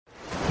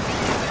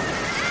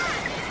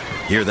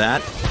Hear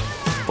that?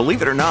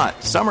 Believe it or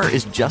not, summer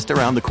is just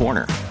around the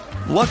corner.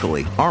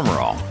 Luckily, Armor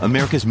All,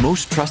 America's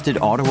most trusted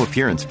auto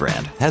appearance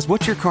brand, has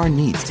what your car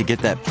needs to get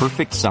that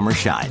perfect summer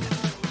shine.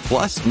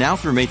 Plus, now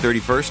through May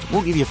 31st,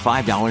 we'll give you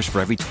 $5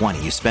 for every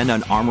 $20 you spend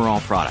on Armor All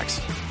products.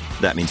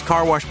 That means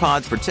car wash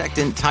pods,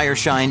 protectant, tire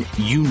shine,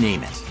 you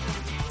name it.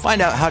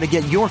 Find out how to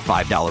get your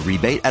 $5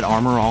 rebate at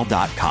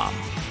armorall.com.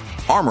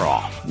 Armor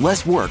All,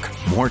 less work,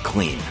 more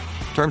clean.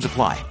 Terms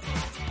apply.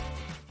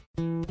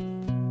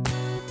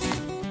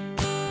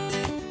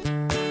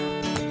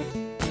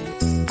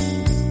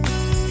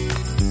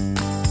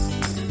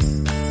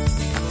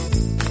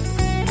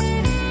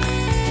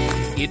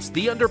 It's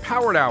the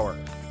Underpowered Hour.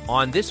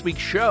 On this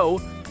week's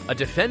show, a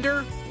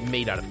Defender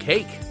made out of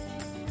cake.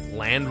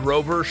 Land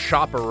Rover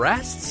shop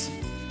arrests.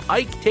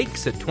 Ike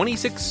takes a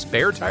 26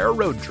 spare tire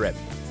road trip.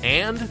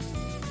 And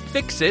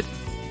fix it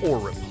or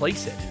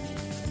replace it.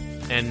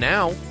 And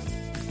now,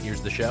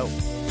 here's the show.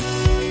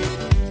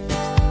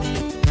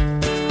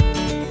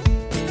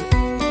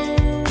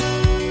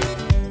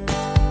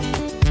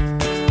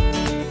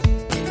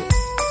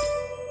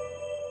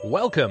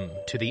 Welcome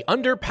to the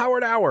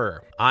Underpowered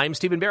Hour. I'm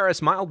Stephen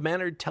Barris,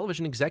 mild-mannered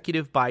television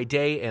executive by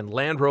day and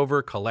Land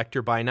Rover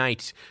collector by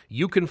night.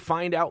 You can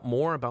find out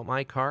more about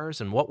my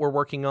cars and what we're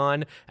working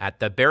on at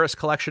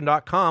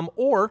thebarriscollection.com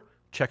or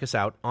check us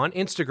out on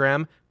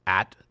Instagram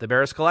at The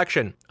Barris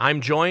Collection.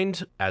 I'm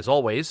joined, as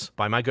always,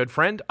 by my good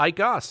friend, Ike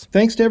Goss.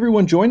 Thanks to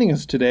everyone joining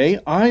us today.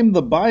 I'm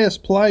the bias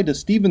ply to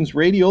Stephen's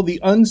radio, the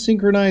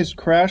unsynchronized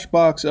crash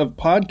box of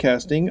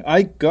podcasting,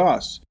 Ike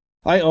Goss.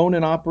 I own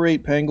and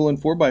operate Pangolin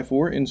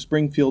 4x4 in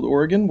Springfield,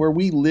 Oregon, where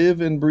we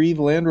live and breathe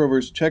Land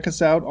Rovers. Check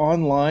us out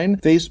online,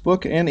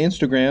 Facebook and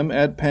Instagram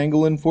at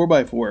Pangolin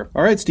 4x4.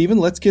 All right, Stephen,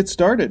 let's get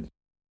started.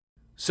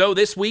 So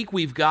this week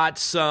we've got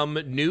some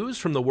news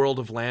from the world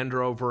of Land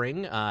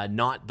Rovering,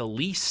 not the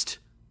least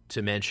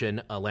to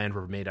mention a Land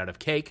Rover made out of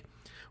cake.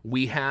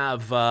 We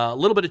have a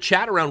little bit of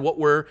chat around what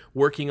we're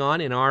working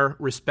on in our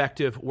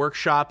respective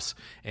workshops,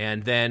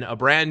 and then a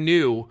brand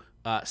new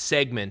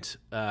segment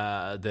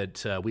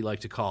that we like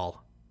to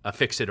call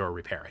Fix It or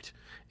Repair It.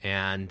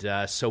 And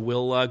so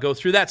we'll go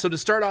through that. So to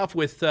start off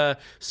with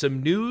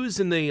some news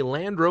in the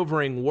Land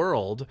Rovering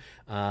world,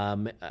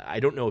 I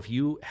don't know if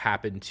you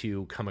happen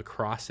to come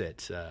across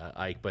it,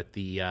 Ike, but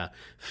the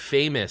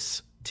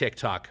famous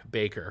TikTok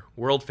baker,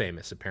 world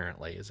famous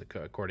apparently, is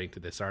according to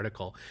this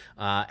article,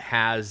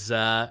 has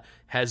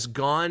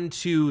gone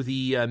to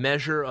the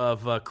measure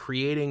of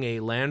creating a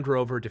Land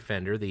Rover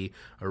Defender, the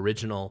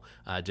original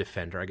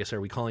Defender. I guess,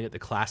 are we calling it the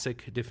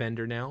classic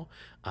Defender now?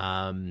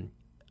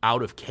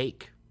 Out of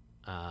cake,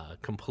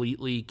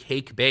 completely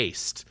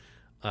cake-based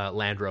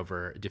Land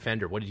Rover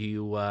Defender. What do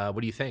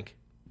you think?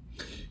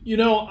 You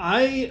know,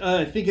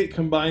 I think it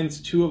combines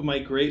two of my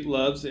great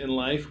loves in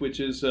life, which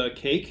is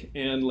cake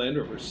and Land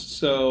Rovers.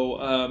 So,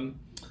 I'm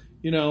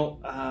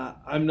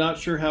not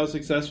sure how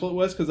successful it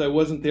was because I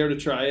wasn't there to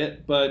try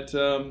it, but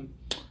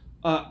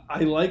I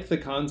like the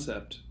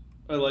concept.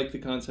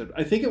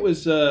 I think it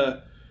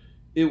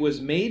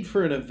was made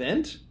for an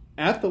event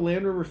at the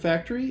Land Rover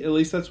factory. At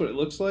least that's what it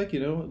looks like.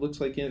 It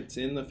looks like it's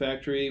in the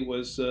factory. And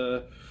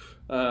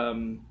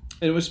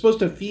it was supposed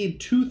to feed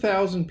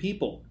 2,000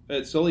 people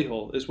at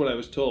Solihull, is what I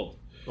was told.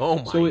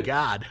 Oh my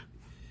God!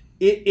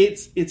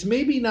 It's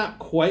maybe not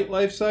quite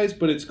life size,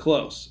 but it's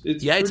close.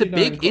 It's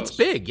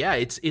big. Yeah,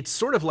 it's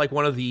sort of like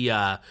one of the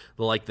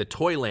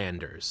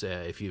Toylanders.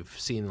 If you've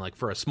seen, like,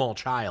 for a small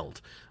child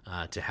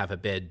to have a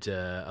bed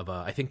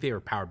I think they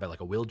were powered by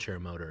like a wheelchair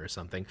motor or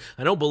something.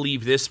 I don't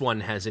believe this one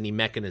has any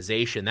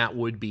mechanization. That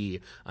would be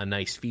a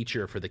nice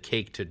feature for the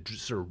cake to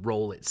sort of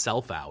roll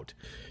itself out.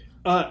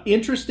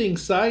 Interesting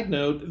side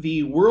note,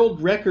 the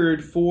world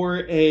record for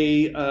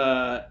a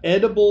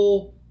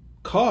edible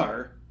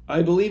car,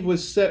 I believe,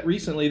 was set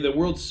recently. The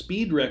world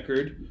speed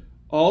record,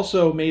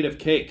 also made of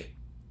cake.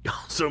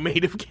 Also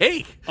made of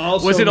cake?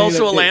 Was it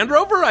also a Land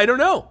Rover? I don't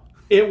know.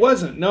 It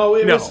wasn't. No,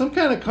 it was some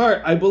kind of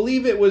car. I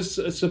believe it was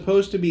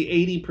supposed to be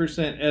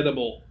 80%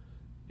 edible.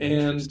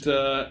 And,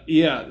 that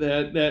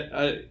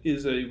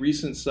is a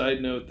recent side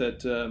note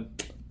that...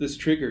 This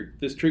triggered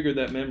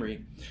that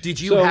memory. Did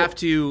you have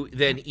to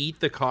then eat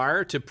the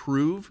car to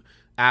prove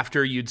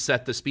after you'd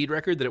set the speed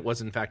record that it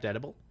was in fact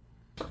edible?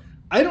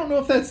 I don't know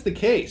if that's the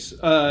case.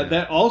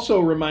 That also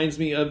reminds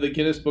me of the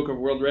Guinness Book of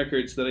World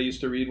Records that I used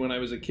to read when I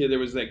was a kid. There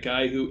was that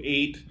guy who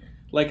ate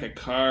like a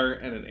car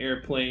and an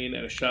airplane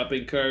and a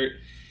shopping cart.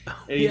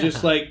 And he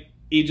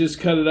just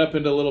cut it up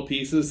into little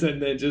pieces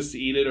and then just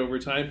eat it over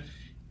time.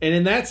 And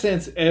in that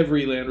sense,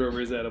 every Land Rover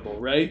is edible,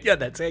 right? Yeah,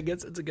 I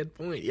guess that's a good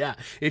point. Yeah,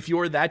 if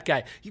you're that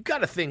guy, you've got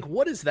to think,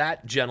 what is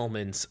that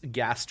gentleman's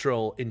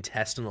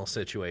gastrointestinal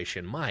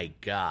situation? My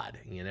God,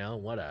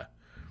 what a...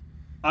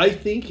 I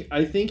think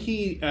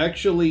he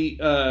actually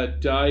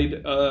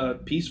died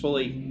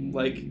peacefully,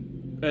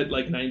 at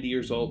 90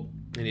 years old.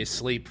 In his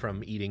sleep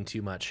from eating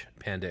too much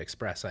Panda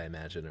Express, I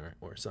imagine,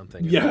 or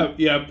something.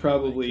 Yeah,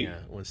 probably.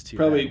 Was too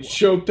probably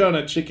choked on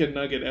a chicken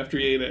nugget after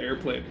he ate an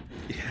airplane.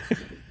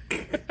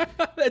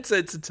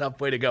 it's a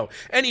tough way to go.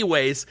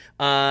 Anyways,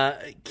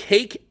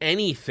 Cake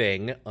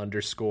Anything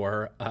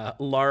 _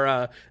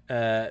 Laura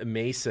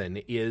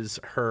Mason is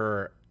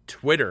her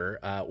Twitter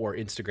or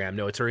Instagram.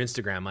 No, it's her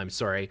Instagram. I'm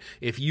sorry.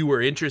 If you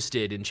were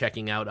interested in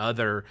checking out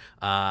other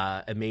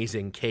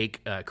amazing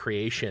cake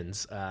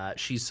creations,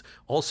 she's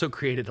also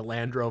created a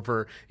Land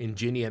Rover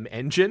Ingenium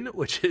engine,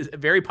 which is a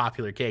very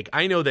popular cake.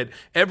 I know that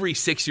every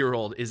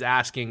 6-year-old is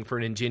asking for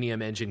an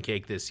Ingenium engine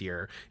cake this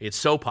year. It's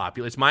so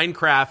popular. It's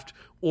Minecraft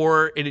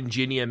or an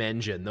Ingenium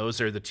engine.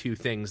 Those are the two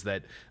things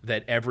that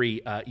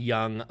every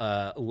young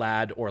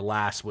lad or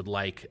lass would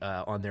like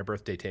on their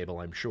birthday table,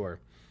 I'm sure.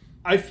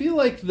 I feel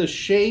like the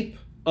shape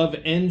of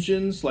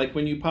engines, like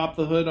when you pop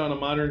the hood on a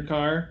modern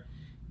car,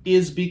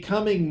 is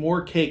becoming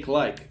more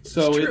cake-like.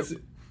 So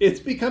it's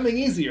becoming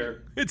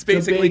easier. It's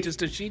basically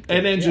just a sheet cake.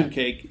 An engine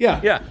cake.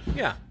 Yeah.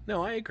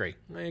 No, I agree.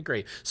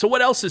 So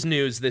what else is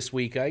news this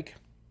week, Ike?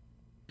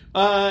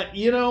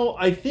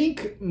 I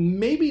think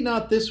maybe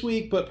not this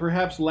week, but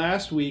perhaps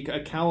last week,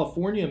 a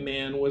California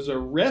man was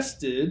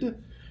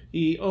arrested.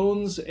 He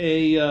owns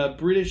a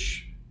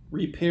British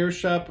repair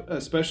shop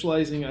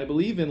specializing, I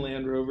believe, in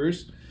Land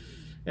Rovers,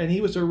 and he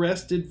was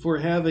arrested for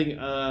having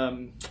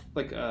a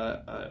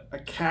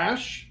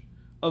cache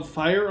of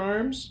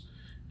firearms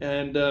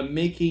and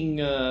making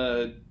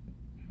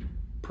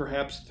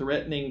perhaps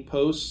threatening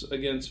posts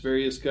against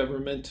various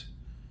government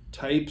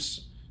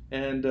types.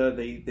 And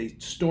they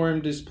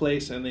stormed his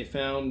place, and they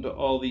found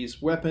all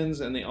these weapons,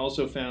 and they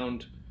also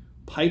found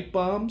pipe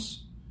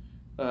bombs,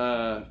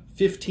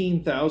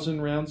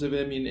 15,000 rounds of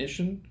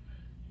ammunition,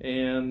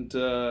 and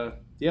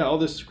all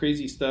this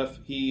crazy stuff.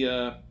 He's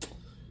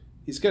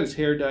got his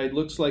hair dyed.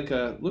 Looks like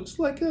a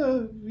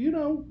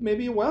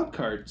maybe a wild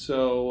card.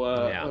 So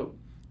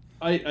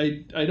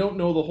I don't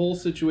know the whole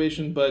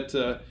situation, but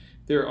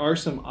there are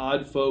some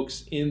odd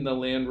folks in the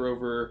Land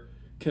Rover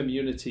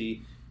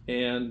community,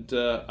 and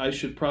that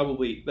should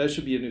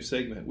be a new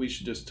segment. We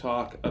should just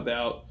talk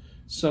about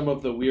some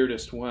of the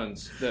weirdest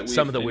ones that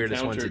we've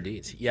weirdest ones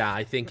indeed. Yeah,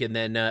 I think, and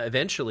then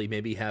eventually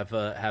maybe have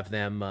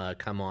them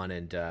come on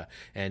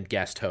and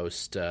guest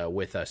host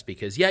with us,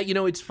 because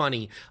it's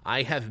funny.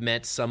 I have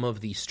met some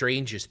of the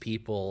strangest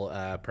people,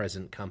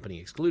 present company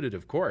excluded,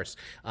 of course,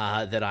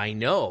 that I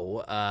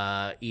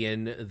know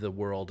in the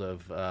world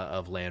of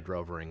Land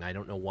Rovering. I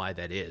don't know why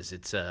that is.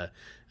 It's a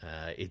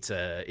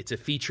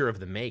feature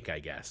of the make, I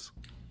guess.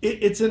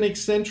 It's an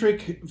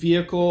eccentric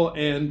vehicle,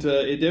 and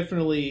it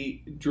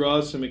definitely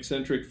draws some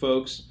eccentric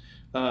folks.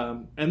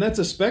 And that's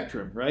a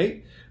spectrum,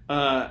 right?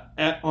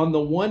 On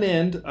the one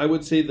end, I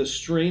would say the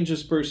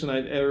strangest person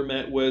I've ever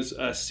met was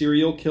a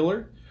serial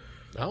killer.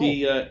 Oh.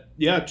 He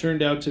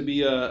turned out to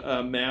be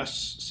a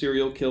mass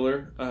serial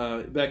killer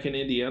back in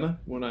Indiana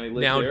when I lived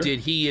there. Now, did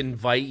he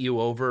invite you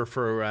over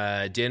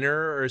for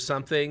dinner or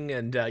something,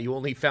 and you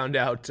only found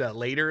out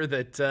later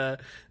that,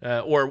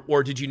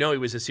 or did you know he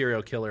was a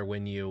serial killer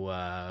when you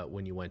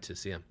went to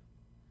see him?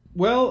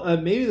 Well,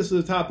 maybe this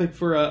is a topic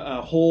for a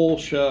whole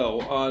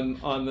show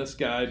on this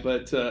guy,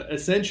 but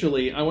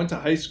essentially, I went to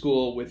high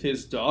school with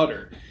his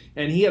daughter,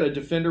 and he had a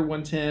Defender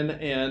 110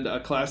 and a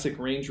classic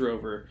Range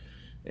Rover.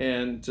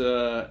 And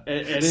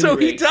so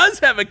he does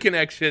have a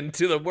connection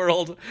to the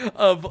world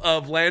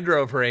of Land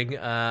Rovering,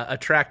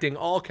 attracting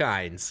all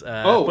kinds,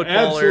 footballers,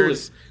 absolutely.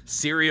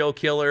 Serial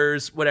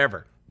killers,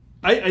 whatever.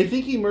 I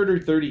think he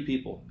murdered 30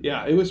 people.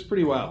 Yeah, it was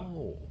pretty wild.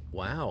 Oh,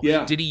 wow.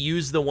 Yeah. Did he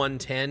use the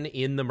 110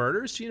 in the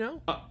murders, do you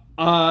know?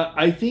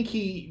 I think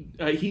he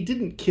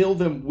didn't kill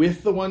them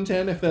with the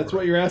 110, if that's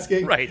what you're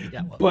asking. Right.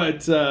 Yeah, well.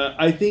 But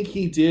I think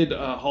he did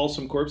haul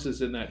some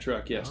corpses in that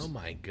truck, yes. Oh,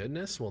 my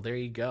goodness. Well, there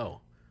you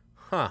go.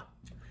 Huh.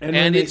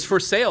 And it's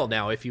for sale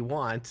now if you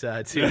want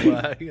to.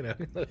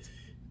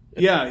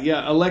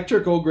 Yeah.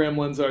 Electrical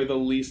gremlins are the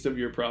least of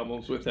your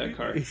problems with that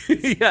car.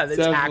 Yeah, that's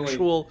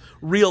actual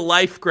real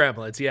life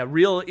gremlins. Yeah,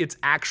 it's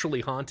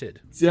actually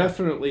haunted.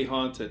 Definitely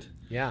haunted.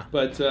 Yeah.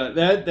 But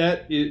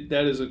that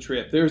is a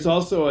trip. There's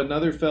also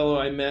another fellow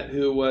I met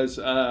who was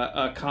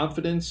a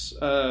confidence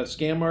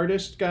scam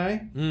artist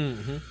guy.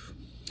 Mm-hmm.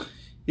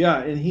 Yeah,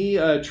 and he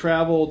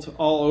traveled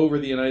all over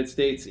the United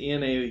States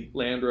in a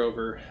Land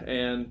Rover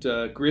and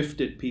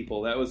grifted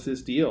people. That was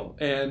his deal.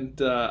 And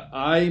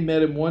I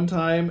met him one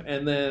time,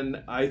 and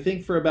then I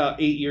think for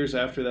about 8 years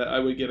after that, I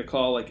would get a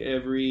call like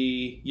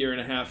every year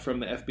and a half from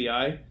the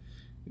FBI.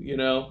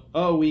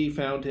 We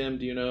found him.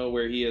 Do you know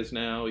where he is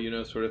now?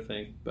 Sort of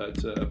thing.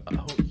 But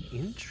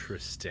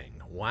interesting.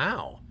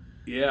 Wow.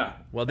 Yeah.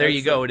 Well, there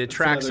you go. It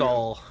attracts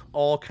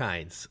all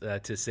kinds,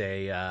 to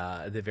say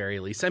the very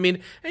least. I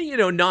mean,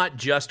 and, not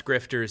just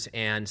grifters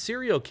and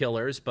serial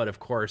killers, but of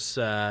course,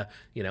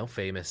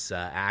 famous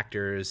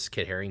actors.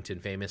 Kit Harington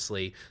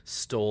famously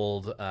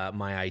stole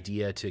my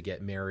idea to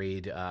get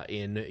married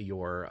in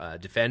your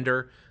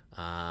Defender.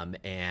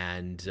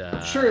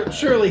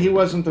 Surely he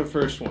wasn't the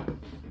first one.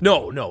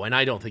 No, and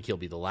I don't think he'll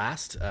be the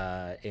last.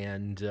 But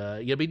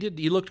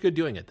he looked good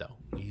doing it, though.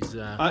 He's.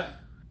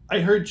 I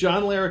heard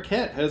John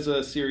Larroquette has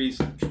a series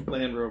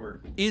Land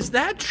Rover. Is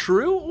that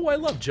true? Oh, I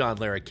love John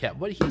Larroquette.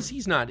 What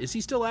he's not. Is he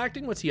still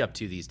acting? What's he up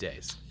to these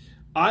days?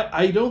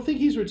 I don't think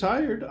he's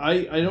retired.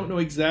 I don't know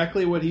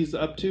exactly what he's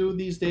up to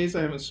these days.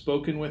 I haven't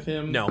spoken with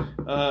him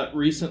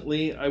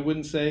recently, I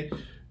wouldn't say.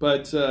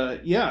 But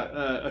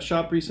a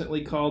shop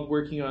recently called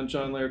working on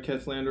John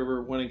Larroquette's Land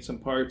Rover, wanting some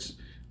parts.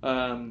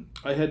 I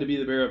had to be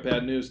the bearer of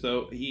bad news,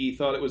 though. He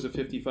thought it was a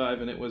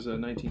 55 and it was a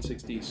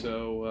 1960.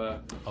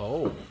 So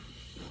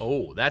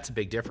that's a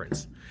big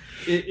difference.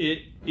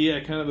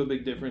 Kind of a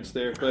big difference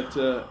there. But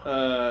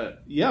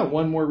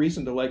one more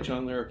reason to like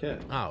John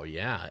Larroquette. Oh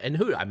yeah, and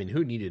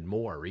who needed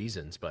more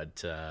reasons? But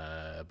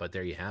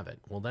there you have it.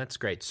 Well, that's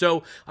great.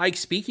 So, Ike,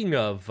 speaking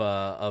of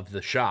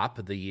the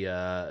shop,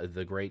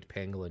 the great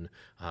Pangolin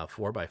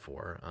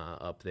 4x4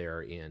 up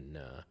there in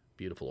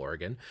beautiful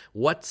Oregon.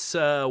 What's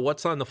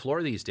on the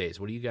floor these days?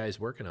 What are you guys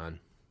working on?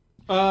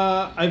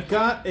 I've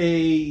got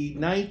a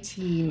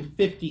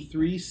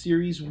 1953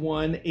 Series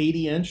 1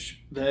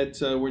 80-inch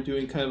that we're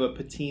doing kind of a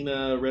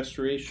patina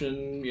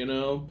restoration,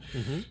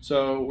 Mm-hmm.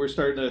 So we're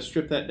starting to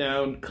strip that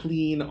down,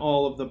 clean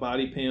all of the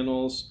body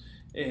panels,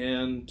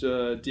 and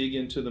dig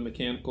into the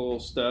mechanical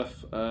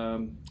stuff,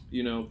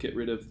 get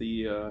rid of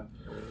the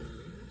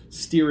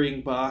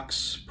steering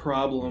box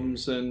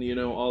problems and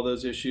all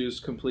those issues,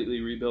 completely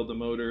rebuild the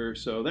motor.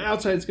 So the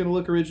outside's going to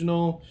look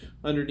original,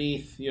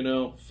 underneath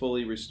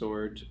fully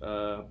restored.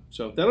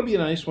 So that'll be a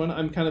nice one.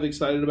 I'm kind of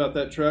excited about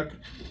that truck.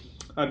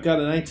 I've got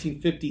a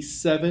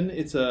 1957.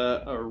 It's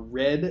a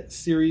red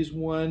Series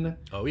 1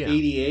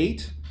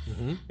 88.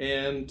 Mm-hmm.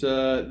 And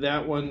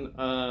that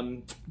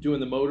one, doing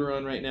the motor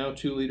on right now,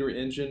 2-liter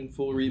engine,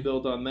 full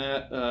rebuild on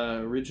that,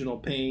 original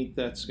paint.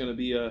 That's going to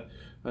be a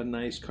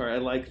nice car. I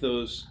like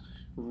those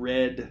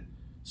red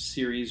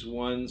Series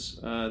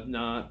 1s.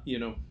 Not,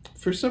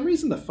 for some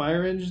reason the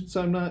fire engines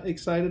I'm not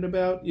excited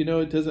about.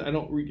 It doesn't, I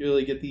don't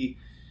really get the,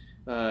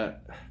 I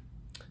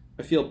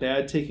feel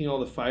bad taking all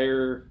the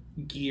fire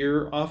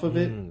gear off of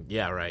it.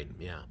 Yeah, right.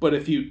 Yeah. But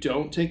if you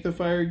don't take the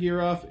fire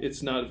gear off,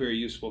 it's not a very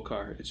useful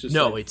car. It's just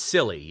it's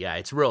silly. Yeah,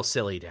 it's real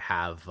silly to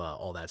have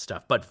all that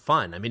stuff, but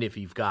fun. I mean, if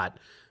you've got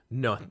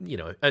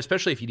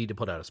especially if you need to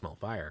put out a small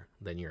fire,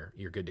 then you're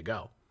good to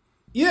go.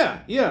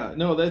 Yeah,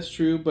 no, that's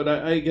true. But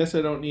I guess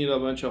I don't need a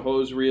bunch of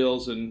hose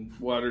reels and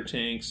water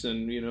tanks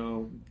and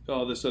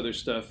all this other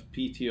stuff,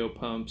 PTO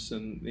pumps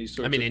and these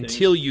sorts of things.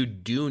 Until you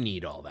do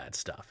need all that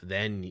stuff,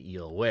 then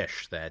you'll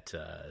wish that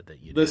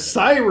you. The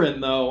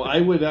siren, though, I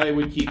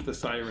would keep the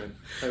siren.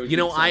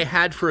 I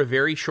had for a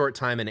very short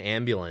time an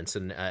ambulance,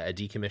 and a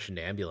decommissioned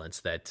ambulance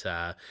that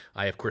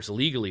I, of course,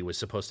 legally was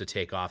supposed to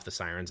take off the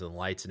sirens and the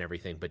lights and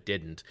everything, but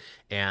didn't.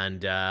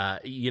 And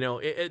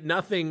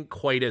nothing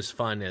quite as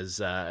fun as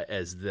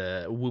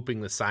the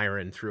whooping the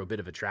siren through a bit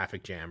of a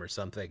traffic jam or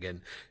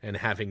something, and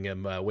having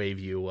him wave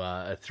you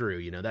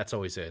through. That's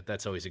always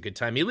a good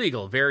time.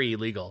 Illegal, very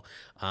illegal,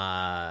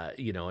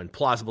 and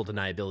plausible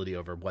deniability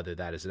over whether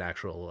that is an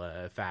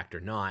actual fact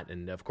or not.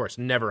 And of course,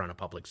 never on a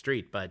public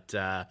street. But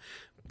the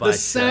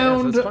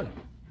sound,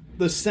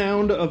 the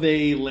sound of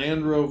a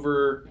Land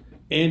Rover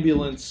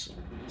ambulance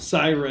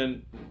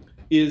siren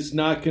is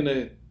not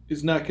gonna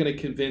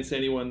convince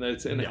anyone that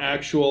it's an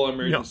actual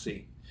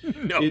emergency.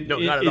 No,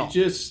 not at all.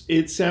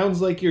 It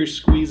sounds like you're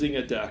squeezing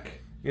a duck.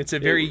 It's a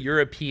very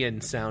European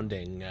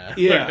sounding.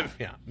 Yeah.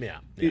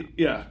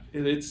 Yeah.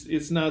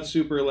 It's not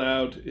super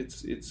loud.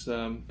 It's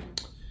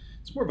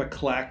more of a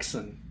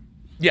klaxon.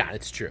 Yeah,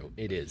 it's true.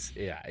 It is.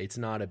 Yeah, it's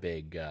not a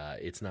big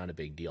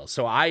deal.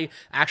 So I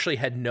actually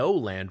had no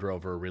Land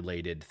Rover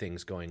related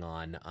things going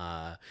on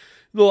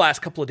the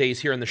last couple of days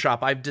here in the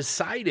shop. I've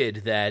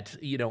decided that,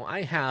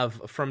 I have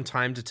from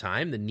time to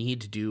time the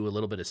need to do a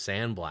little bit of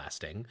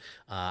sandblasting.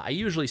 I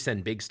usually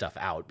send big stuff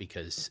out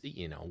because,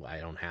 I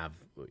don't have,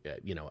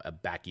 a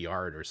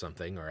backyard or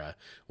something or a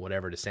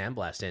whatever to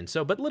sandblast in.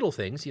 So, but little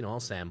things, I'll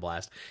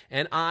sandblast.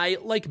 And I,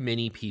 like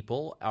many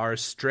people, are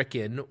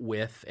stricken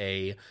with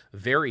a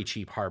very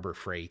cheap Harbor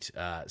Freight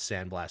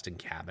sandblasting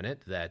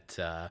cabinet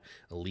that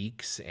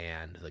leaks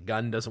and the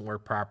gun doesn't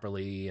work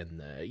properly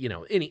and,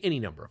 any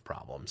number of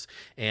problems.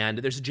 And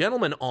there's a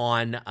gentleman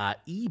on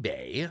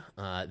eBay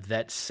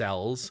that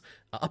sells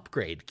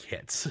upgrade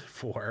kits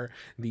for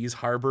these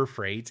Harbor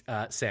Freight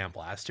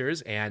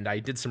sandblasters, and I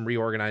did some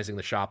reorganizing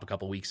the shop a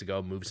couple weeks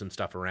ago, moved some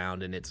stuff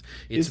around, and it's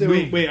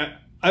wait, I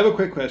have a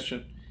quick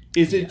question.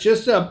 Is it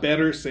just a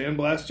better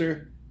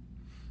sandblaster?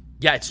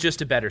 Yeah, it's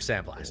just a better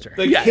sandblaster.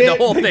 The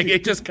whole thing.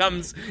 It just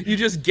comes. You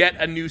just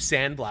get a new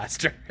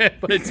sandblaster.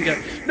 But it's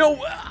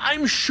no.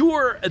 I'm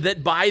sure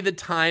that by the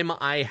time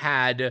I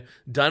had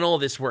done all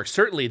this work,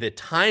 certainly the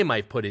time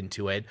I put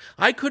into it,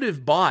 I could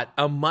have bought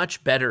a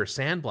much better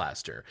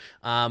sandblaster.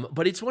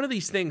 But it's one of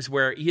these things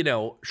where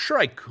sure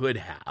I could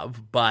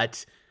have,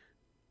 but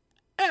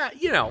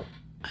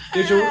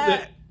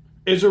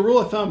there's a rule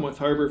of thumb with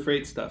Harbor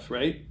Freight stuff,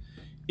 right?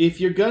 If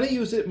you're gonna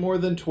use it more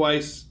than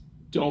twice,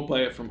 don't buy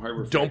it from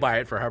Harbor Freight. Don't buy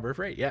it for Harbor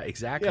Freight. Yeah,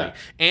 exactly. Yeah.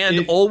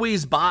 And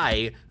always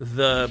buy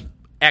the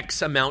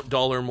X amount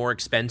dollar more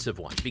expensive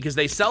one, because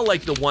they sell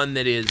like the one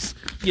that is,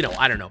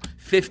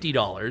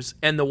 $50,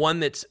 and the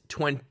one that's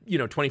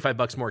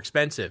 $25 more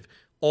expensive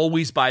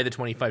always buy the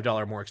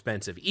 $25 more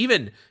expensive,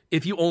 even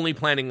if you only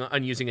planning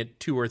on using it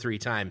 2 or 3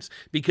 times,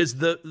 because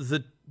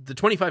the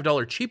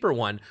 $25 cheaper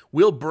one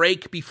will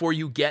break before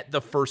you get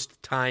the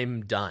first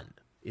time done,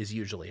 is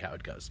usually how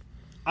it goes.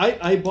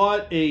 I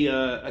bought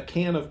a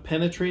can of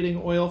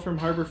penetrating oil from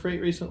Harbor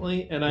Freight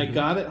recently, and I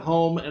got it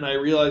home, and I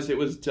realized it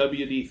was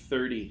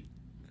WD-30.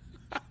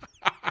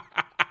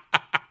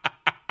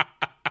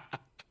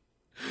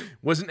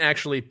 Wasn't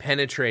actually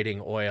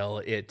penetrating oil.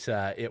 It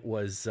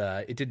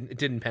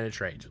didn't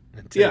penetrate.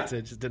 It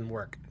just didn't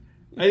work.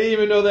 I didn't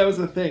even know that was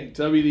a thing.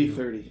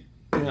 WD-30.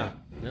 Yeah.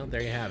 Well,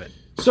 there you have it.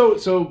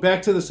 So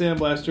back to the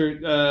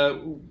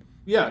sandblaster.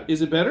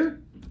 Is it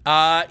better?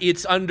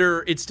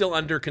 It's still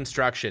under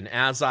construction.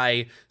 As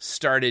I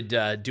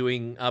started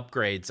doing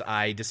upgrades,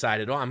 I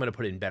decided, I'm going to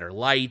put in better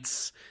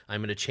lights.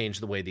 I'm going to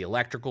change the way the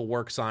electrical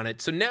works on it.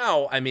 So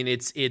now, I mean,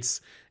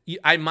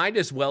 I might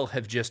as well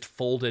have just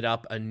folded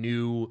up a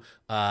new,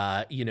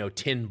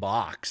 tin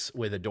box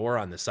with a door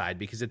on the side,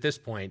 because at this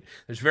point,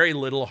 there's very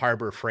little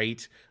Harbor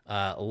Freight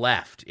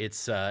left.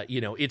 It's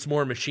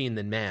more machine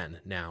than man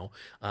now.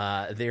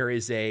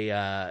 There's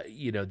a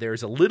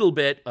little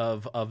bit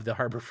of the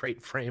Harbor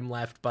Freight frame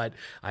left, but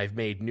I've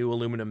made new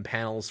aluminum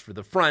panels for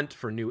the front,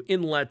 for new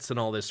inlets and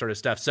all this sort of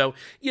stuff. So,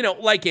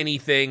 like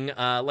anything,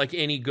 like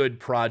any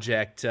good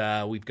project,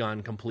 we've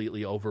gone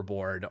completely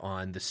overboard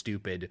on the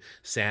stupid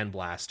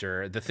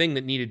sandblaster. The thing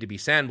that needed to be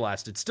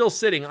sandblasted, still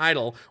sitting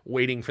idle,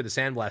 waiting for the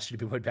sandblaster to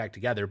be put back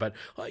together. But,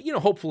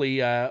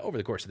 hopefully over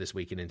the course of this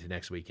week and into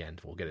next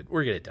weekend, we'll get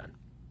it done.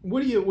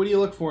 What do you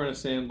look for in a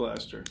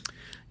sandblaster?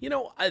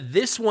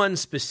 This one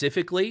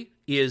specifically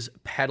is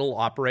pedal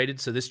operated,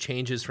 so this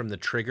changes from the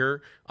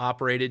trigger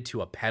operated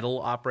to a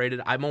pedal operated.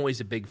 I'm always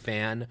a big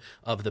fan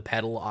of the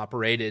pedal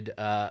operated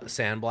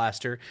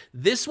sandblaster.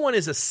 This one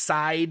is a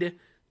side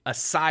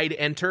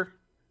enter.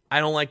 I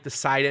don't like the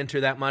side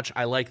enter that much.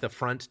 I like the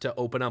front to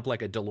open up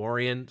like a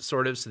DeLorean,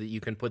 sort of, so that you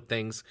can put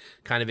things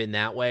kind of in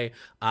that way.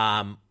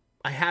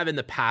 I have in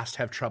the past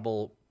have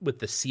trouble with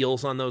the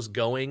seals on those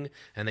going,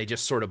 and they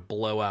just sort of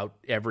blow out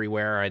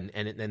everywhere, and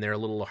they're a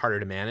little harder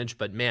to manage.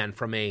 But man,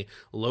 from a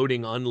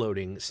loading,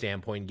 unloading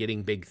standpoint,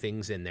 getting big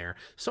things in there,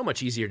 so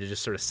much easier to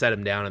just sort of set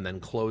them down and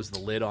then close the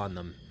lid on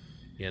them,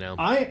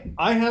 I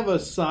have a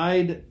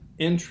side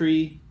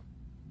entry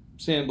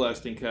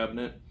sandblasting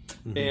cabinet.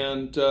 Mm-hmm.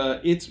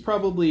 And it's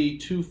probably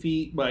 2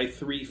 feet by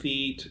 3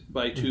 feet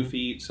by 2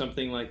 feet,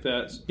 something like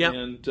that. Yeah.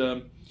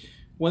 And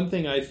one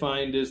thing I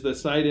find is the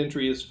side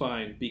entry is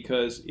fine,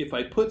 because if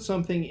I put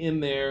something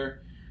in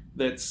there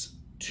that's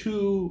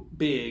too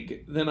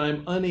big, then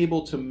I'm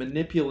unable to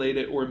manipulate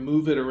it or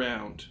move it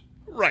around.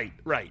 Right.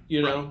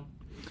 You know?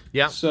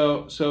 Yeah.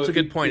 So it's a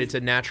good point. It's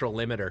a natural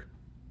limiter.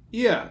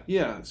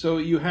 Yeah. So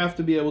you have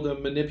to be able to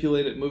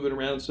manipulate it, move it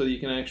around, so you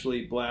can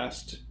actually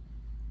blast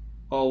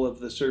all of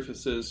the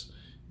surfaces.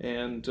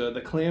 And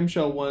the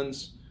clamshell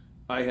ones,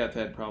 I have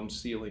had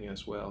problems sealing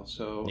as well.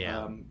 So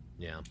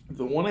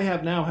the one I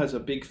have now has a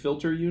big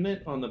filter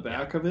unit on the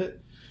back of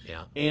it,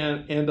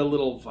 and a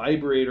little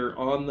vibrator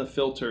on the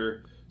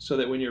filter, so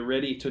that when you're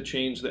ready to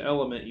change the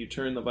element, you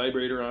turn the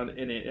vibrator on,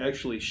 and it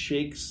actually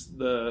shakes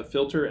the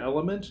filter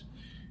element,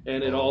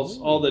 and it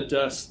all the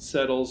dust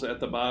settles at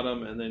the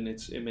bottom, and then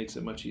it makes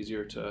it much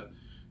easier to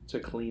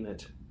clean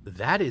it.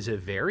 That is a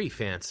very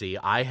fancy.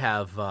 I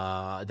have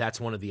that's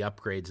one of the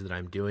upgrades that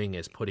I'm doing,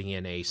 is putting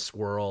in a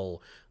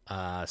swirl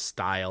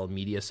style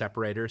media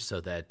separator, so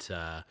that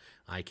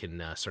I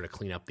can sort of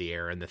clean up the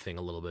air in the thing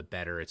a little bit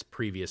better. It's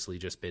previously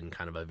just been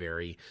kind of a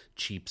very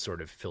cheap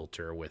sort of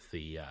filter with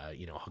the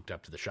hooked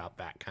up to the shop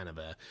vac kind of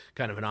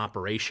an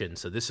operation.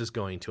 So this is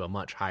going to a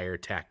much higher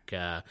tech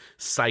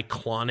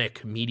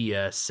cyclonic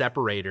media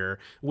separator,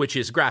 which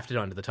is grafted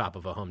onto the top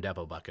of a Home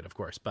Depot bucket, of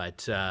course.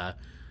 But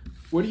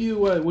what do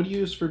you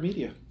use for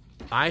media?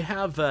 I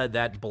have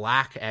that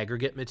black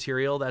aggregate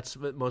material. That's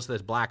most of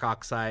this black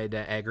oxide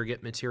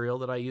aggregate material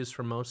that I use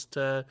for most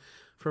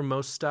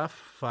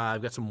stuff.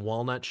 I've got some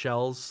walnut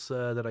shells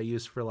that I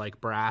use for like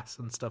brass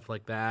and stuff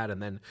like that.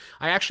 And then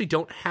I actually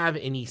don't have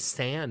any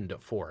sand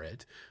for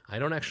it. I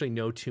don't actually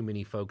know too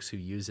many folks who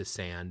use a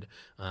sand.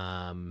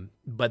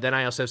 But then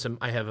I also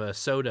have a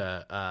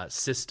soda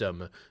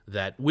system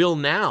that will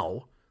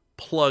now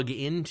plug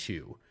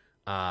into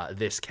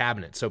this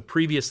cabinet. So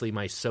previously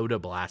my soda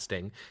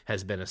blasting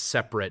has been a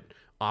separate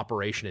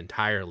operation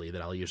entirely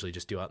that I'll usually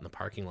just do out in the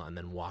parking lot and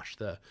then wash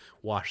the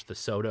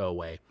soda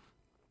away.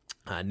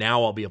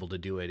 Now I'll be able to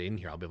do it in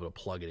here. I'll be able to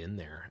plug it in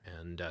there.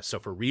 And so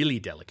for really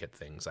delicate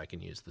things, I can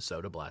use the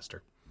soda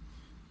blaster.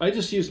 I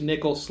just use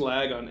nickel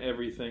slag on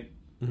everything.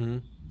 Mm-hmm.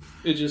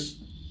 It just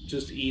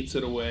eats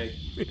it away.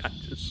 Yeah,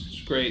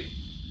 it's great.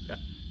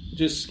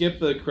 Just skip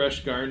the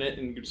crushed garnet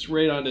and just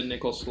right onto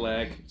nickel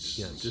slag.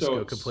 Yeah, just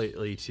go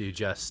completely to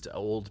just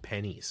old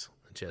pennies,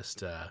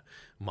 just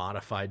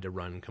modified to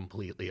run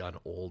completely on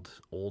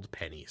old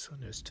pennies.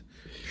 Just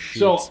shoots.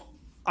 So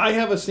I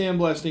have a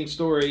sandblasting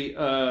story,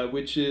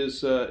 which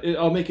is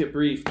I'll make it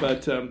brief,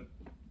 but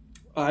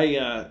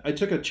I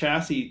took a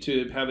chassis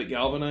to have it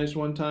galvanized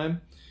one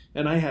time,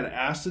 and I had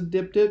acid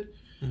dipped it.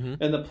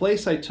 And the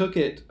place I took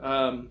it,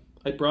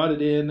 I brought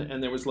it in,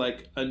 and there was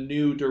like a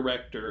new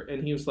director,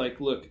 and he was like,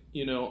 "Look,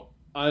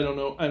 I don't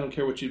know, I don't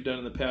care what you've done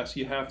in the past.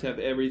 You have to have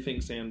everything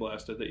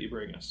sandblasted that you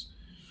bring us."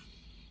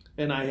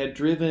 And I had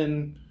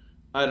driven,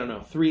 I don't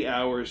know, 3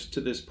 hours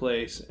to this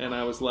place, and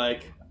I was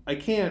like, I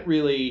can't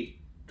really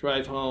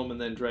drive home and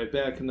then drive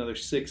back another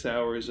 6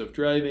 hours of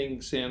driving,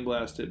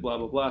 sandblasted, blah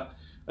blah blah.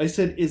 I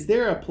said, "Is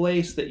there a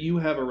place that you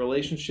have a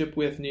relationship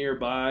with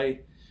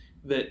nearby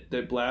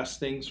that blasts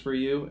things for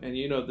you?" And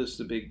this is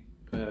a big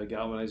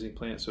galvanizing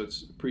plant, so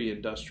it's a pretty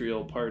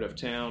industrial part of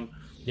town.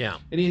 Yeah.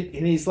 And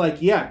he's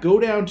like, "Yeah, go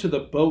down to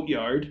the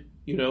boatyard,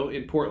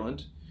 in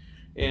Portland,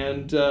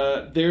 and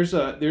there's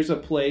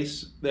a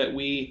place that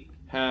we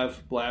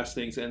have blast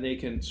things, and they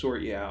can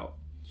sort you out."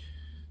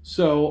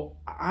 So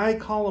I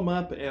call him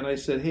up and I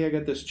said, "Hey, I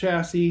got this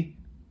chassis.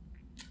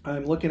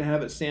 I'm looking to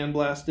have it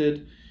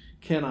sandblasted.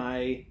 Can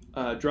I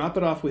drop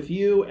it off with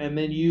you, and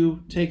then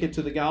you take it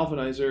to the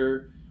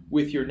galvanizer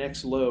with your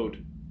next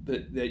load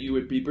that you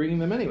would be bringing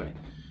them anyway?"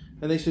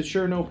 And they said,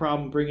 "Sure, no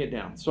problem, bring it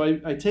down." So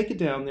I take it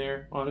down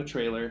there on a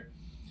trailer,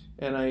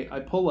 and I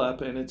pull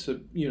up, and it's a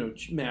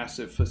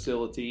massive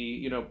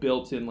facility,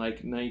 built in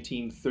like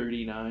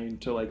 1939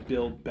 to like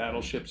build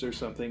battleships or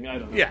something. I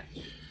don't know. Yeah.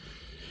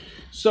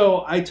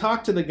 So I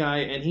talked to the guy,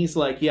 and he's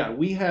like, "Yeah,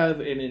 we have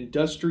an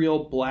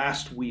industrial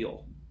blast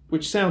wheel,"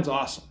 which sounds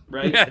awesome,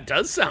 right? Yeah, it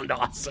does sound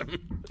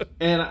awesome.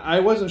 And I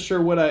wasn't sure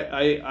what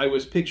I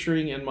was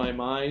picturing in my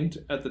mind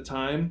at the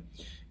time.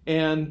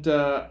 And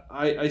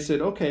I said,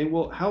 "Okay,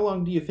 well, how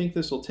long do you think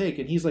this will take?"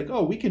 And he's like,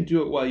 "Oh, we can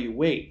do it while you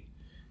wait."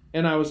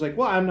 And I was like,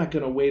 "Well, I'm not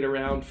going to wait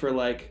around for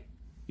like,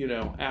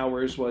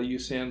 hours while you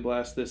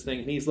sandblast this thing."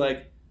 And he's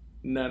like,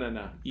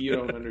 No, you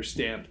don't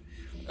understand.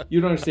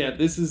 You don't understand.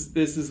 This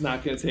is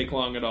not going to take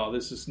long at all.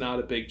 This is not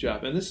a big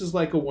job. And this is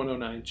like a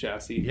 109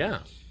 chassis. Yeah.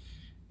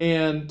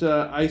 And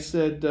I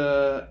said,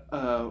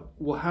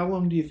 "Well, how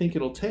long do you think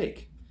it'll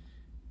take?"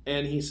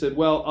 And he said,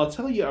 "Well, I'll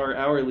tell you our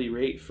hourly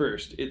rate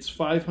first. It's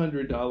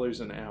 $500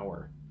 an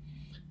hour."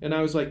 And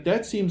I was like,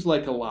 "That seems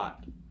like a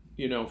lot,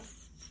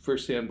 for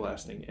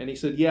sandblasting." And he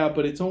said, "Yeah,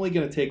 but it's only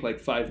going to take like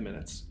 5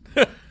 minutes."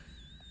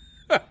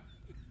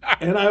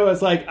 And I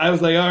was like, "All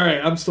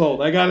right, I'm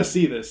sold. I got to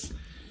see this."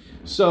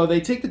 So they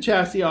take the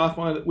chassis off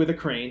with a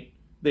crane.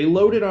 They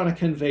load it on a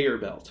conveyor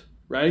belt,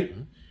 right?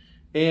 Mm-hmm.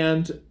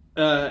 And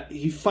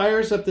he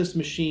fires up this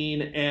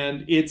machine,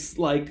 and it's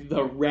like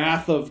the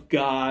wrath of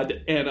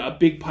God and a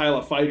big pile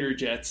of fighter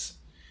jets,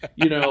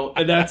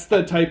 and that's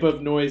the type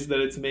of noise that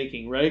it's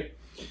making, right?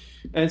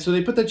 And so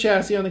they put the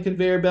chassis on the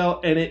conveyor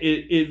belt, and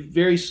it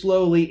very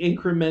slowly,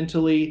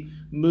 incrementally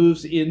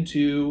moves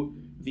into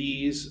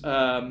these,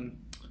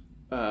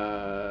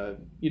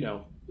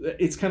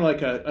 it's kind of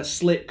like a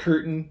slit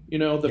curtain,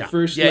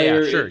 first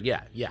layer. Yeah, sure,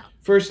 yeah.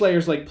 First layer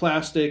is like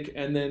plastic,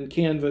 and then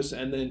canvas,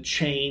 and then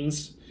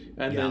chains,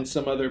 and then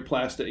some other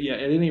plastic. Yeah,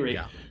 at any rate.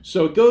 Yeah.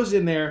 So it goes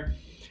in there,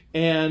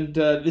 and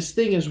this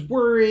thing is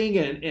whirring,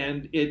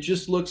 and it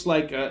just looks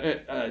like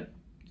a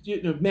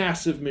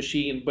massive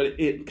machine, but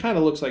it kind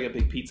of looks like a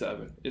big pizza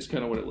oven. Is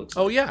kind of what it looks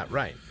like. Oh, yeah,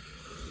 right.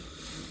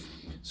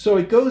 So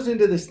it goes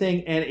into this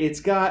thing, and it's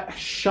got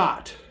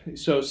shot.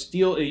 So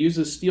steel. It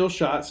uses steel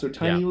shot. So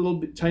tiny little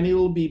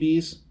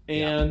BBs,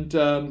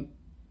 and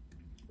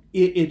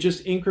it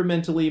just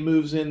incrementally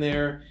moves in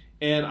there.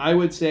 And I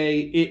would say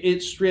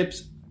it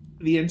strips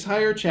the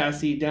entire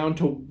chassis down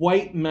to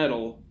white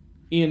metal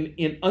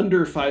in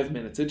under 5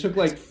 minutes. It took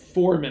like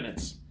 4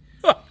 minutes.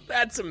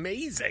 That's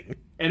amazing.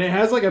 And it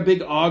has like a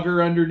big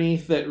auger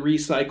underneath that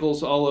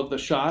recycles all of the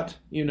shot,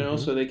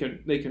 so they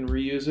can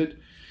reuse it.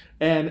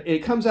 And it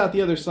comes out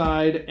the other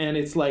side, and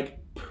it's like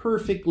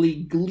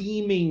perfectly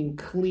gleaming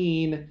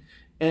clean.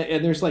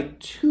 And there's like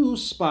 2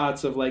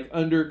 spots of like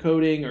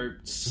undercoating or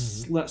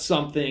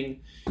something,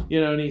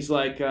 and he's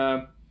like,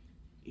 "Oh,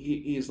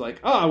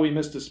 we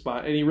missed a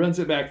spot." And he runs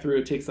it back through.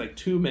 It takes like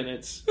 2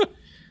 minutes.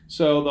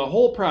 So the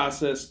whole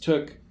process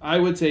took, I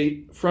would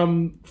say,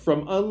 from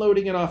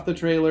unloading it off the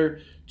trailer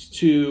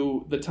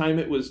to the time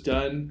it was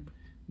done,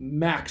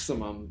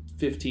 maximum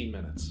 15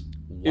 minutes.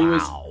 Wow. It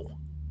was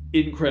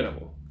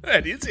incredible.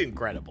 That is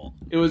incredible.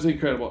 It was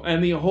incredible.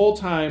 And the whole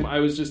time I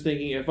was just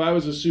thinking, if I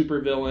was a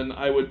supervillain,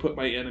 I would put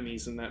my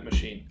enemies in that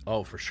machine.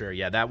 Oh, for sure.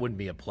 Yeah, that wouldn't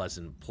be a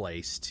pleasant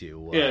place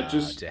to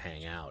to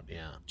hang out.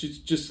 Yeah.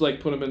 Just like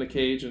put them in a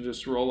cage and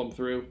just roll them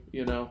through,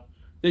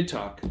 They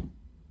talk.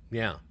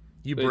 Yeah.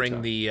 You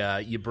bring the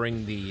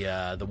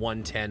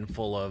 110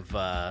 full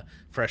of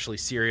freshly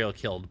serial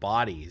killed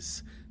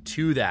bodies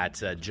to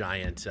that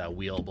giant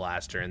wheel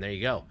blaster, and there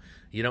you go.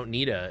 You don't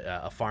need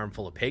a farm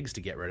full of pigs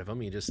to get rid of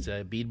them. You just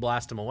bead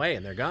blast them away,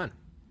 and they're gone.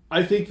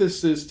 I think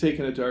this is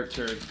taking a dark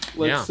turn.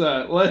 Let's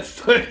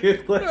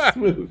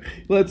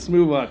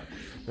move on.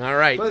 All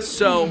right.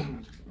 So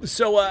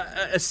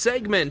a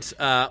segment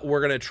we're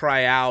going to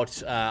try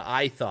out.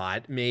 I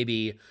thought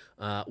maybe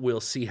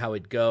we'll see how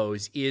it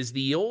goes. Is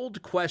the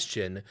old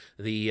question,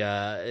 the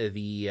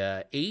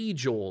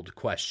age-old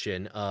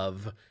question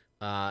of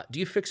do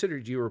you fix it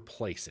or do you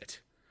replace it?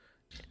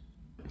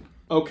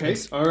 Okay.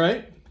 All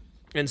right.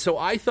 And so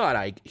I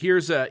thought,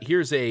 here's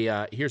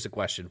a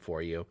question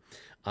for you.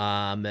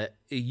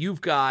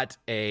 You've got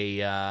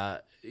a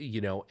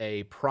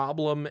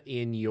problem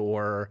in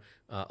your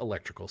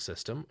electrical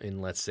system in,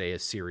 let's say, a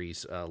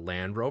Series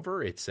Land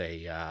Rover. It's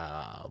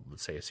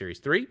let's say a Series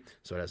 3,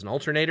 so it has an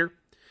alternator.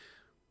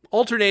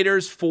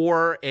 Alternators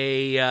for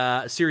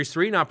a Series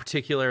 3, not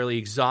particularly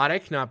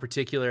exotic, not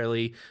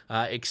particularly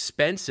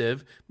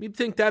expensive. You'd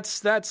think that's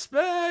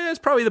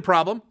probably the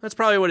problem. That's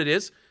probably what it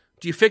is.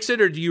 Do you fix it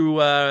or do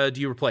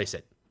you replace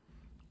it?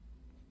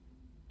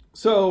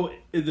 So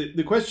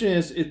the question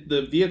is, if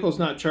the vehicle's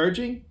not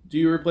charging, do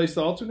you replace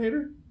the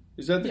alternator?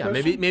 Is that the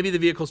question? Maybe the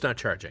vehicle's not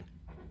charging.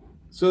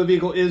 So the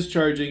vehicle is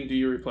charging, do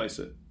you replace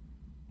it?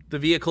 The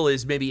vehicle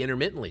is maybe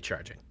intermittently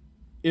charging.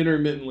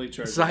 Intermittently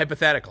charging. It's a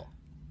hypothetical.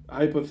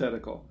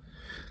 Hypothetical.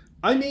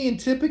 I mean,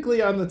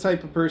 typically I'm the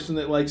type of person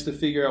that likes to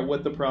figure out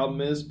what the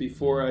problem is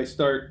before I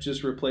start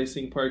just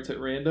replacing parts at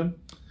random.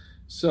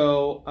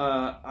 So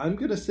I'm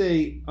gonna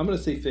say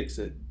fix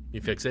it. You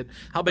fix it.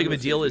 How big of a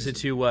deal is it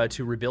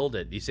to rebuild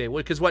it? You say,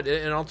 well, because what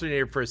an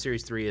alternator for a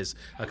Series 3 is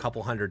a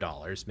couple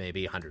 $100,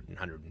 maybe 100,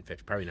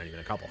 150, probably not even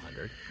a couple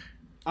hundred.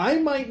 I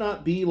might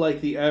not be like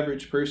the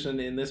average person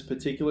in this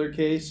particular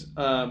case,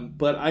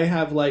 but I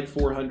have like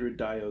 400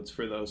 diodes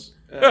for those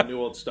new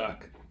old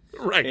stock.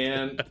 Right.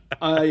 And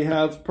I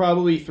have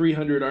probably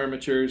 300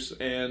 armatures,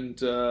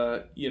 and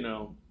I've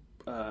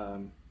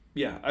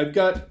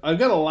got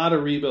a lot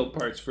of rebuild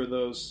parts for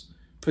those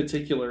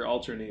particular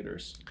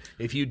alternators.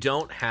 If you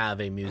don't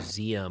have a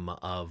museum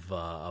of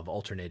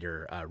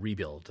alternator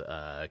rebuild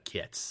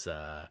kits,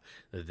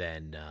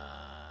 then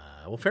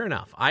well, fair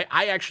enough.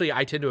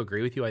 I tend to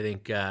agree with you. I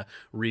think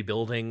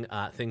rebuilding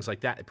things like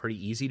that are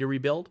pretty easy to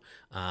rebuild,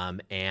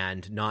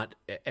 and not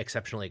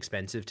exceptionally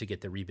expensive to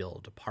get the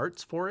rebuild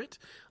parts for it.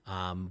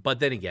 But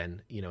then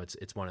again,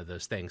 it's one of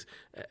those things.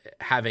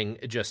 Having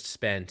just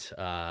spent,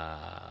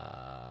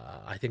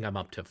 I think I'm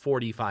up to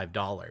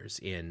 $45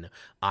 in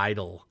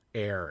idle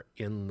air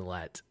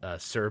inlet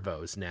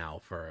servos now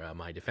for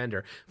my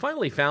Defender.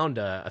 Finally found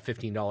a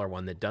 $15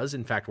 one that does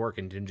in fact work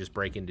and didn't just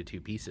break into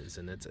two pieces.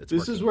 And it's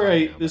this is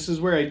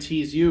where I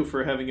tease you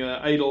for having an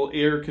idle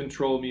air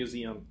control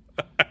museum.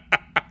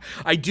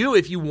 I do.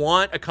 If you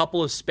want a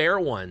couple of spare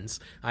ones,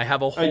 I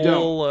have a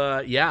whole.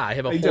 I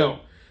have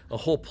a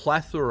whole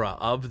plethora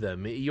of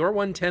them. Your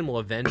 110 will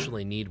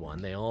eventually need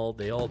one. They all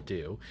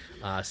do.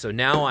 So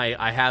now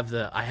I have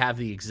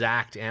the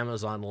exact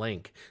Amazon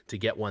link to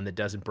get one that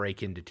doesn't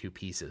break into two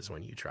pieces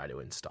when you try to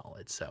install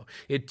it. So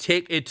it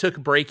took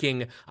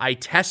breaking. I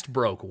test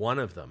broke one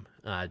of them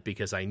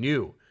because I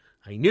knew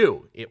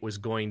it was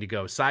going to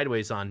go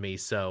sideways on me,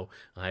 so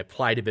I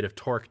applied a bit of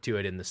torque to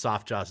it in the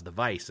soft jaws of the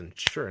vise, and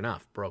sure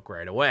enough, broke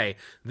right away.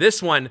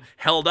 This one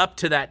held up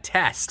to that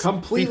test.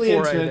 Completely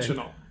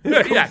intentional.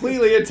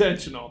 Completely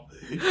intentional.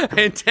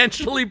 I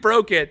intentionally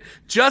broke it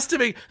just to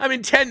make.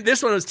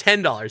 This one was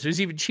 $10. It was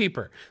even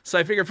cheaper. So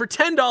I figured for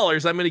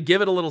 $10, I'm going to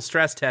give it a little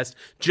stress test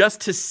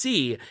just to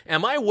see,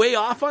 am I way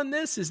off on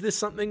this? Is this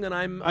something that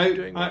I'm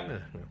doing?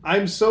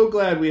 I'm so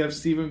glad we have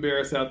Stephen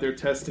Barris out there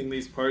testing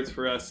these parts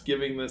for us,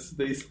 giving this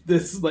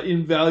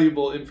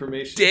invaluable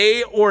information.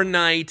 Day or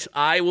night,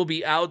 I will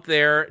be out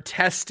there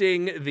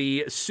testing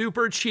the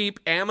super cheap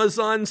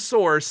Amazon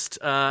sourced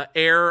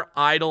air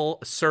idle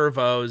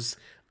servos.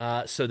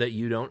 So that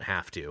you don't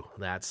have to.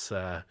 That's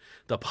the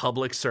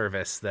public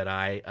service that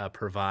I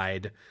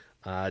provide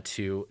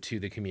to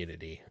the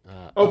community.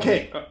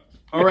 Okay,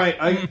 all right.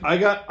 I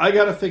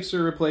got a fix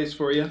or replace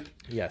for you.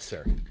 Yes,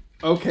 sir.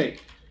 Okay,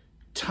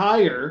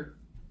 tire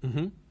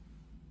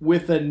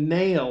with a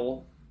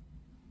nail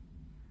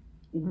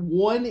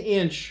 1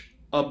 inch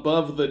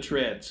above the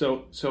tread.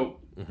 So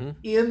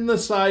in the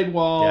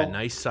sidewall. Yeah,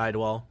 nice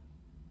sidewall.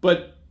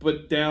 But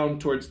down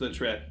towards the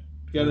tread.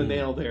 You got a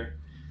nail there.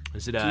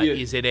 Is it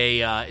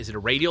a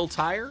radial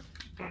tire?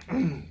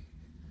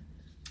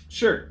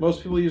 Sure.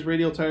 Most people use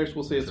radial tires.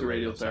 We'll say it's a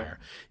radial tire.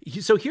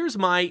 So here's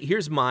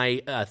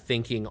my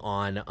thinking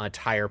on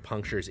tire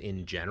punctures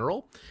in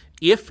general.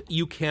 If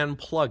you can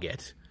plug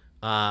it,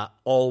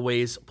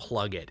 always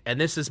plug it. And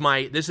this is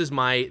my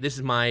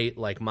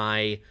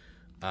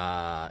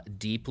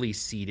deeply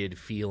seated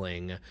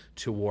feeling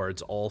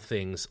towards all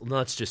things.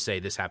 Let's just say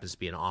this happens to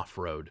be an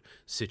off-road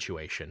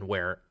situation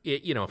where,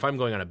 if I'm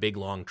going on a big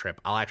long trip,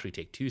 I'll actually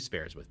take two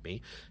spares with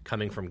me.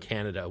 Coming from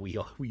Canada, we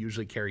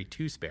usually carry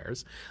two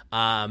spares.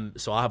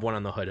 So I'll have one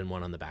on the hood and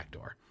one on the back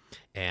door,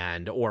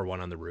 or one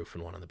on the roof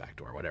and one on the back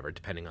door, whatever,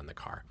 depending on the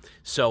car.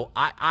 So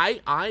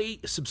I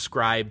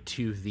subscribe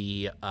to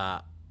the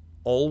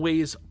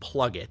always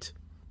plug it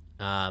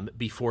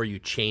before you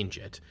change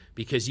it,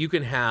 because you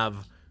can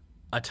have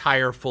a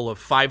tire full of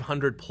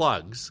 500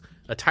 plugs,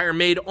 a tire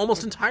made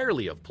almost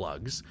entirely of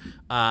plugs,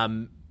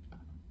 and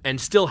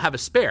still have a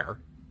spare.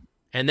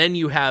 And then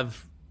you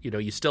have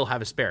you still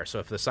have a spare. So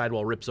if the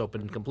sidewall rips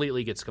open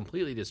completely, gets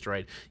completely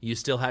destroyed, you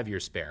still have your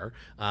spare,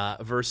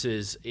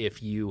 versus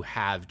if you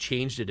have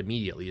changed it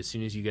immediately. As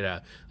soon as you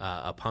get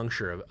a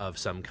puncture of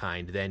some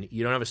kind, then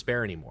you don't have a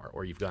spare anymore,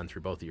 or you've gone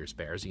through both of your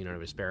spares and you don't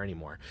have a spare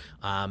anymore.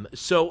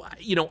 So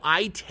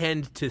I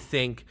tend to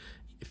think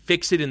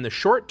fix it in the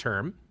short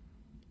term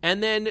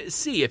and then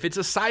see if it's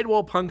a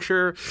sidewall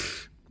puncture.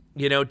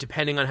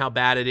 Depending on how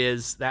bad it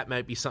is, that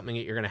might be something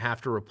that you're going to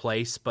have to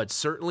replace. But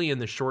certainly in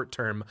the short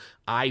term,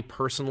 I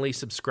personally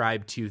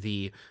subscribe to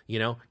the,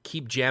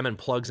 keep jamming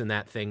plugs in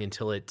that thing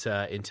until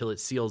it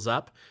seals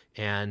up.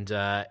 And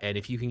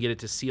if you can get it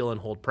to seal and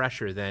hold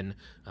pressure, then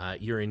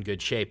you're in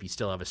good shape. You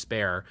still have a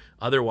spare.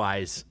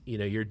 Otherwise,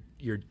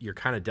 you're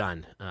kind of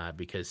done,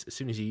 because as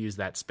soon as you use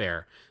that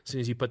spare, as soon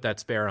as you put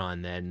that spare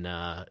on, then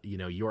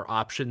your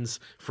options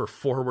for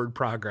forward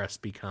progress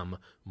become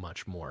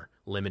much more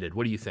limited.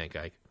 What do you think,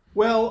 Ike?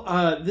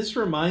 Well, this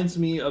reminds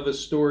me of a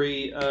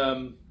story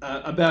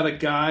about a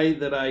guy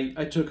that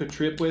I took a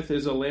trip with.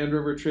 Is a Land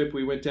Rover trip.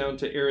 We went down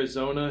to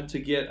Arizona to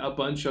get a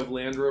bunch of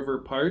Land Rover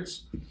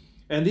parts.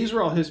 And these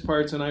were all his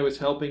parts, and I was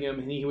helping him.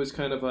 And he was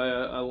kind of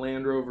a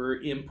Land Rover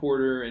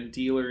importer and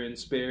dealer in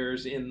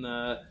spares in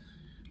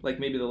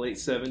maybe the late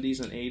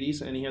 70s and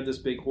 80s. And he had this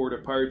big hoard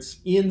of parts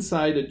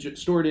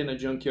stored in a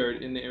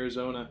junkyard in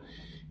Arizona.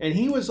 And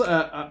he was,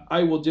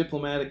 I will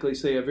diplomatically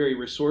say, a very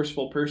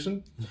resourceful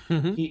person.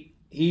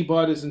 He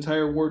bought his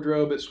entire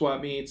wardrobe at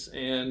swap meets,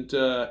 and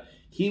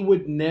he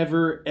would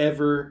never,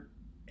 ever,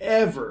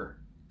 ever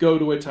go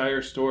to a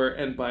tire store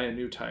and buy a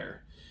new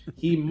tire.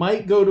 He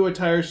might go to a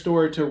tire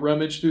store to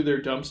rummage through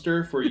their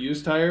dumpster for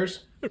used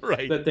tires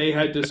that they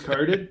had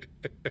discarded.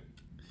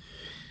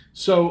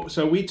 So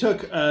we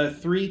took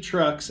 3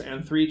 trucks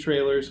and 3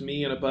 trailers,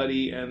 me and a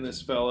buddy and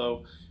this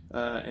fellow,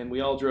 and we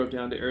all drove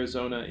down to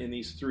Arizona in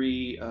these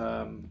 3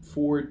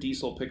 Ford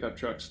diesel pickup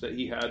trucks that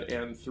he had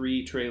and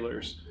 3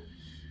 trailers.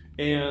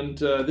 And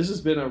this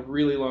has been a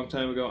really long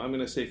time ago. I'm going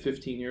to say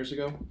 15 years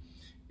ago.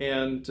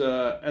 And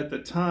at the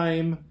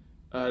time,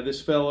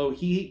 this fellow,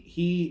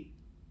 he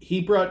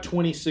brought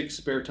 26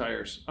 spare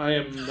tires. I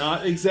am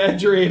not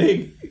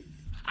exaggerating.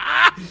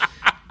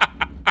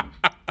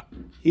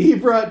 He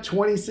brought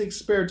 26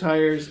 spare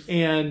tires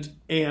and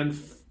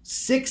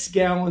 6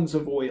 gallons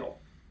of oil,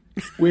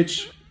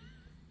 which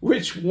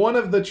one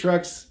of the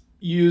trucks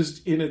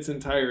used in its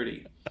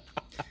entirety.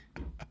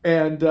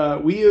 And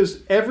we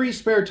used every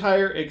spare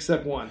tire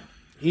except one.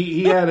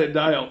 He had it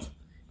dialed.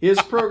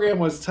 His program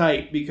was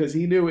tight because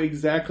he knew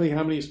exactly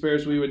how many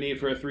spares we would need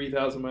for a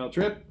 3,000-mile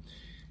trip.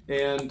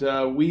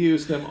 And we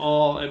used them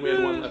all, and we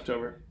had one left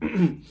over.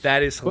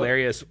 That is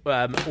hilarious.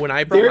 When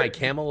I brought my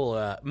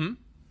Camel...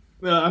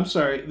 I'm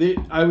sorry.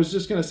 I was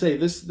just going to say,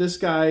 this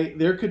guy,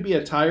 there could be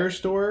a tire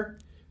store.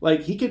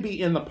 Like, he could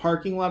be in the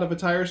parking lot of a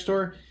tire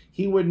store.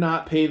 He would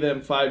not pay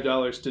them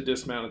 $5 to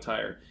dismount a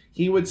tire.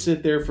 He would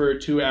sit there for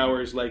 2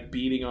 hours, like,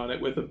 beating on it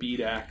with a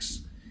beat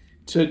axe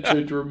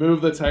to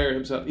remove the tire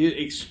himself.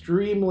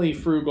 Extremely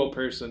frugal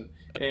person.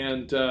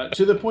 And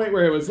to the point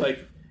where it was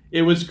like,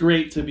 it was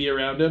great to be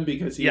around him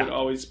because he would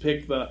always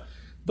pick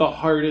the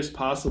hardest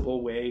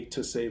possible way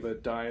to save a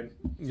dime.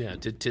 Yeah,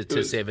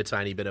 to save a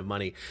tiny bit of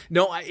money.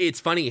 No, it's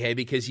funny, hey,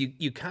 because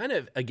you kind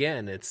of,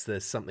 again, it's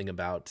something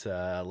about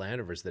Land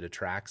Rovers that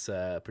attracts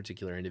a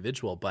particular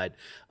individual. But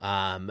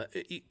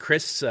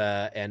Chris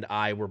and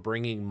I were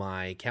bringing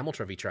my Camel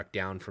Trophy truck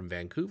down from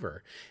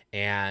Vancouver,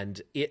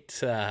 and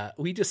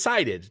we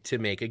decided to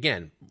make,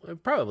 again,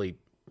 probably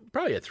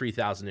a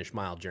 3,000-ish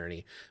mile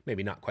journey,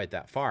 maybe not quite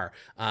that far,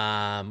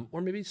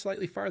 or maybe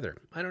slightly farther.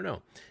 I don't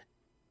know.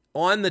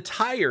 On the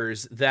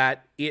tires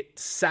that it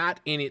sat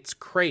in its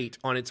crate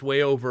on its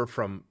way over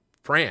from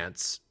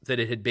France, that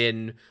it had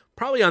been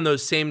probably on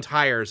those same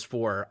tires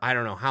for I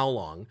don't know how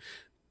long,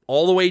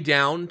 all the way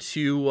down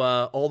to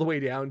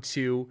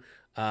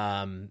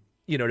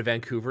to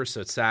Vancouver.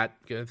 So it sat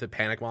the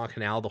Panama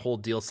Canal. The whole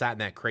deal sat in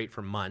that crate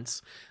for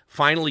months.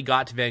 Finally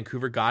got to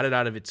Vancouver, got it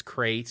out of its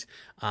crate,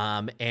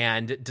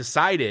 and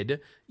decided,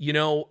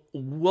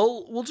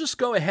 we'll just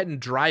go ahead and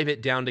drive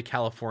it down to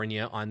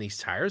California on these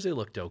tires. They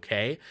looked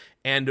okay.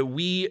 And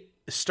we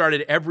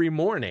started every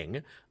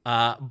morning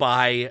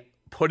by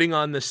putting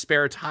on the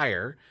spare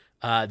tire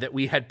that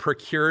we had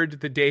procured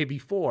the day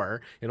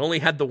before. It only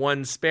had the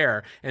one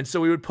spare. And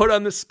so we would put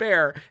on the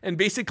spare and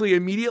basically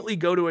immediately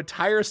go to a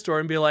tire store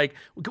and be like,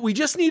 we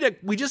just need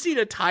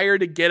a tire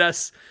to get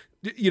us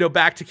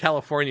back to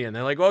California. And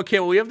they're like, okay,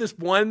 well, we have this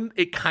one,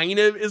 it kind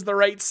of is the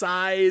right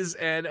size.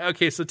 And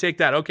okay, so take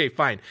that. Okay,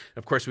 fine.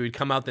 Of course, we would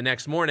come out the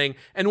next morning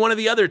and one of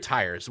the other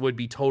tires would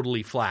be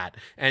totally flat.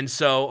 And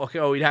so,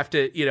 we'd have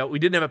to, we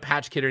didn't have a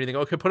patch kit or anything.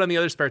 Okay, put on the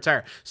other spare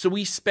tire. So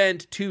we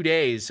spent 3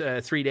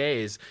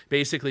 days,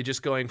 basically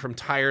just going from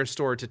tire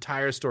store to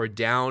tire store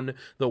down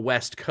the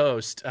West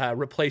Coast,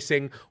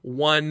 replacing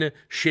one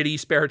shitty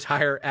spare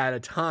tire at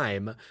a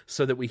time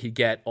so that we could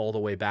get all the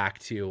way back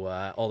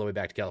to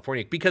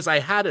California. Because I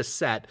had a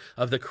set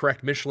of the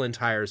correct Michelin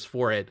tires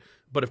for it,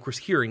 but of course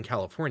here in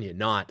California,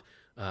 not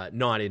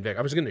not in Vancouver.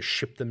 I was going to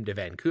ship them to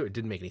Vancouver. It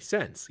didn't make any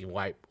sense.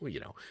 Why?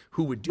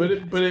 Who would do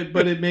that?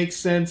 But it makes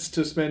sense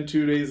to spend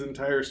 2 days in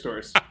tire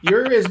stores.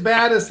 You're as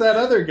bad as that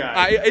other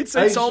guy.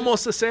 It's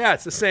almost the same. Yeah,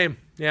 it's the same.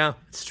 Yeah,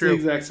 it's true.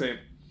 It's the exact same.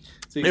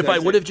 If I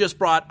would have just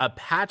brought a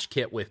patch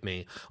kit with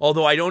me,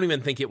 although I don't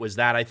even think it was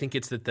that. I think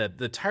it's that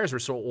the tires were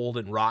so old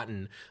and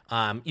rotten.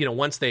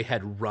 Once they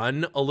had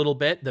run a little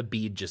bit, the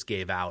bead just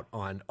gave out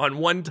on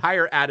one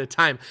tire at a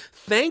time.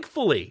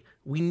 Thankfully,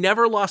 we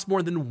never lost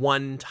more than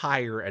one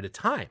tire at a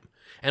time.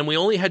 And we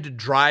only had to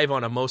drive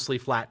on a mostly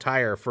flat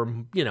tire for,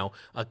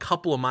 a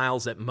couple of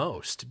miles at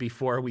most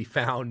before we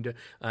found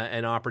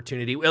an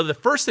opportunity. Well, the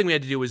first thing we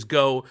had to do was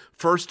go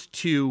first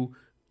to,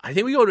 I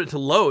think we go to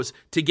Lowe's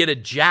to get a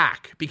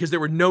jack because there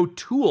were no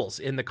tools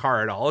in the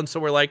car at all. And so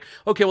we're like,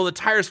 okay, well, the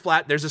tire's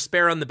flat. There's a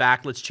spare on the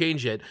back. Let's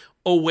change it.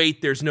 Oh,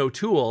 wait, there's no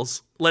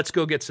tools. Let's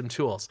go get some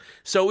tools.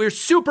 So we're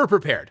super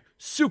prepared.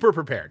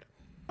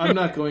 I'm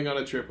not going on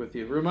a trip with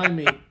you. Remind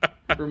me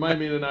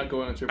to not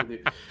go on a trip with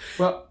you.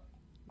 Well,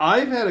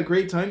 I've had a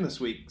great time this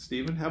week,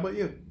 Stephen. How about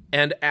you?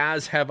 And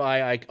as have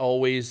I,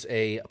 always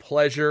a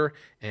pleasure.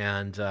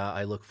 And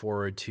I look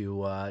forward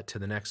to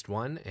the next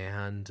one.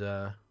 And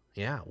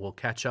we'll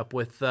catch up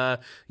with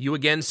you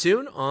again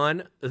soon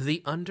on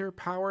the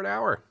Underpowered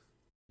Hour.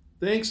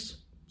 Thanks.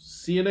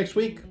 See you next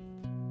week.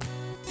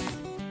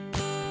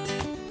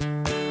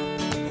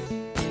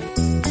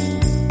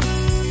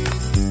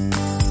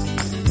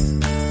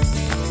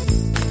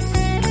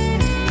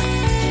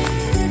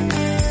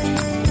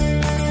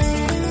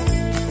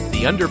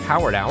 The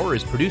Underpowered Hour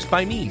is produced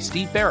by me,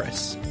 Steve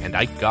Barris, and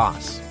Ike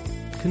Goss.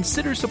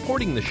 Consider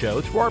supporting the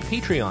show through our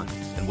Patreon,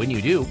 and when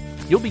you do,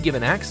 you'll be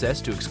given access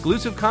to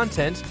exclusive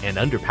content and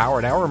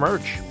Underpowered Hour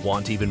merch.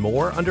 Want even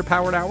more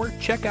Underpowered Hour?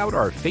 Check out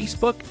our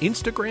Facebook,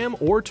 Instagram,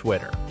 or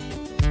Twitter.